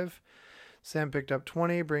 155. Sam picked up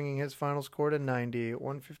 20, bringing his final score to 90.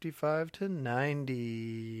 155 to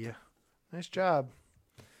 90. Nice job.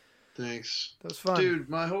 Thanks. That was fun. Dude,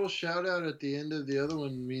 my whole shout out at the end of the other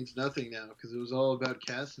one means nothing now because it was all about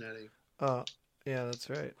cast netting. Oh, yeah, that's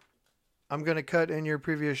right. I'm going to cut in your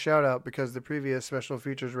previous shout out because the previous special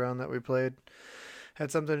features round that we played had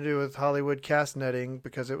something to do with Hollywood cast netting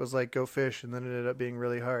because it was like go fish and then it ended up being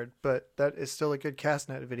really hard. But that is still a good cast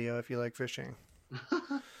net video if you like fishing.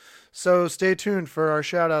 So stay tuned for our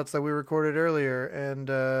shout outs that we recorded earlier. And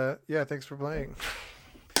yeah, thanks for playing.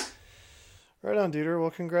 Right on, Dieter.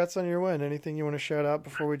 Well, congrats on your win. Anything you want to shout out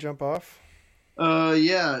before we jump off?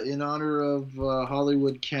 Yeah, in honor of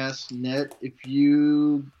Hollywood Cast Net, if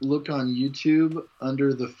you look on YouTube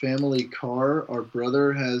under the family car, our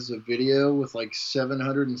brother has a video with like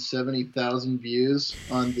 770,000 views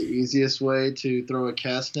on the easiest way to throw a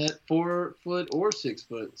cast net, 4 foot or 6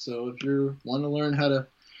 foot. So if you want to learn how to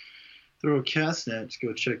throw a cast net, just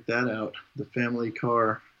go check that out. The family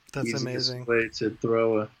car. That's Easiest amazing. way to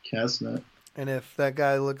throw a cast net. And if that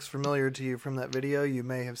guy looks familiar to you from that video, you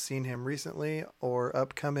may have seen him recently or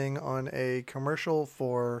upcoming on a commercial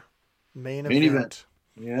for Main Event,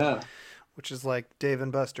 Yeah. which is like Dave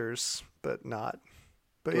and Buster's, but not.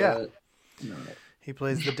 But yeah, No. he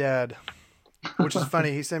plays the dad, which is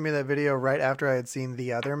funny. He sent me that video right after I had seen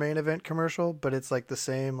the other Main Event commercial, but it's like the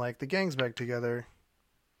same, like the gang's back together,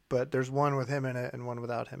 but there's one with him in it and one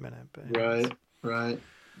without him in it. But anyways. Right.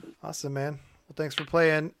 Awesome, man. Well, thanks for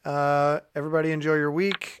playing. Everybody enjoy your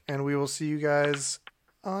week, and we will see you guys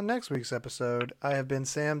on next week's episode. I have been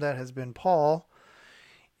Sam. That has been Paul.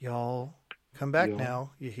 Y'all come back Y'all.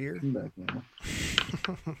 now. You hear? Come back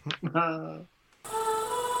now.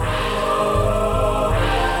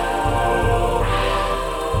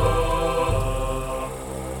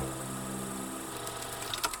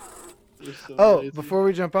 You're so Oh, lazy. before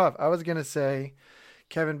we jump off, I was going to say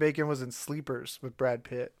Kevin Bacon was in Sleepers with Brad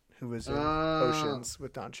Pitt, who was in Oceans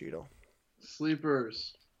with Don Cheadle.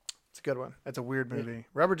 Sleepers. It's a good one. That's a weird movie.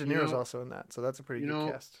 Robert De You Niro's know- also in that, so that's a pretty you good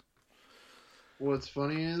know- cast. What's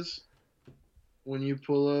funny is when you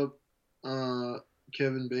pull up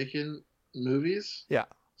Kevin Bacon movies. Yeah.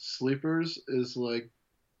 Sleepers is like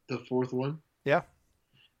the fourth one. Yeah.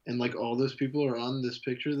 and like all those people are on this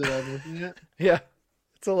picture that I'm looking at. Yeah,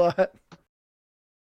 it's a lot.